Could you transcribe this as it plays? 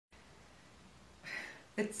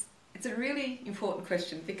It's a really important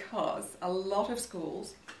question because a lot of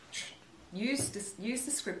schools use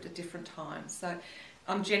the script at different times. So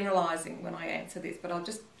I'm generalising when I answer this, but I'll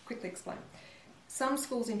just quickly explain. Some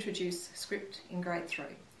schools introduce script in grade 3.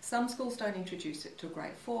 Some schools don't introduce it till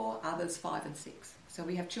grade 4, others 5 and 6. So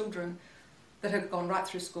we have children that have gone right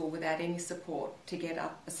through school without any support to get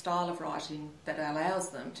up a style of writing that allows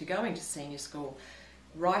them to go into senior school,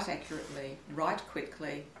 write accurately, write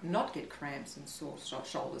quickly, not get cramps and sore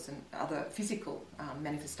shoulders and other physical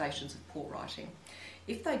manifestations of poor writing.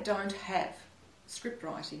 If they don't have script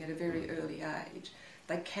writing at a very early age,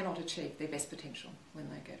 they cannot achieve their best potential when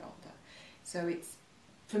they get older. So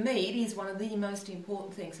for me, it is one of the most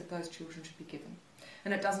important things that those children should be given.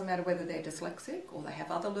 And it doesn't matter whether they're dyslexic or they have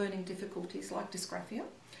other learning difficulties like dysgraphia,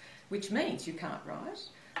 which means you can't write,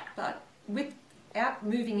 but without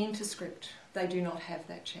moving into script, they do not have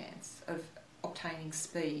that chance of obtaining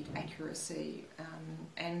speed, accuracy,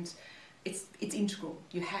 and it's integral.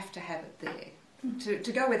 You have to have it there.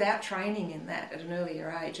 To go without training in that at an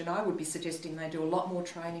earlier age, and I would be suggesting they do a lot more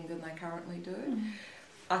training than they currently do,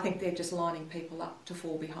 I think they're just lining people up to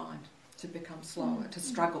fall behind, to become slower, to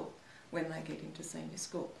struggle when they get into senior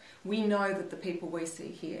school. We know that the people we see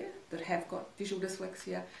here that have got visual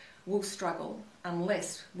dyslexia will struggle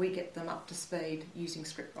unless we get them up to speed using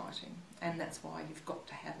script writing, and that's why you've got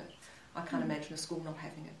to have it. I can't imagine a school not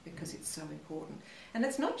having it because it's so important. And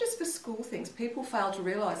it's not just for school things. People fail to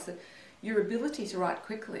realise that your ability to write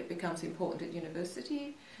quickly becomes important at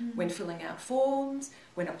university, when filling out forms,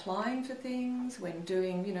 when applying for things, when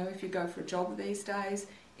doing, if you go for a job these days.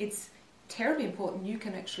 It's terribly important you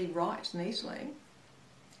can actually write neatly,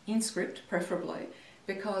 in script preferably,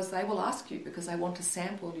 because they will ask you because they want to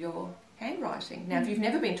sample your handwriting. Now, if you've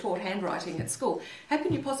never been taught handwriting at school, how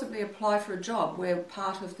can you possibly apply for a job where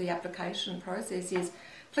part of the application process is,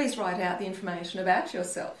 please write out the information about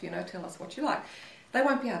yourself, tell us what you like. They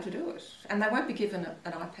won't be able to do it, and they won't be given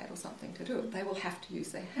an iPad or something to do it. They will have to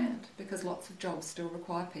use their hand because lots of jobs still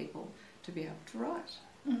require people to be able to write.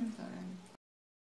 So,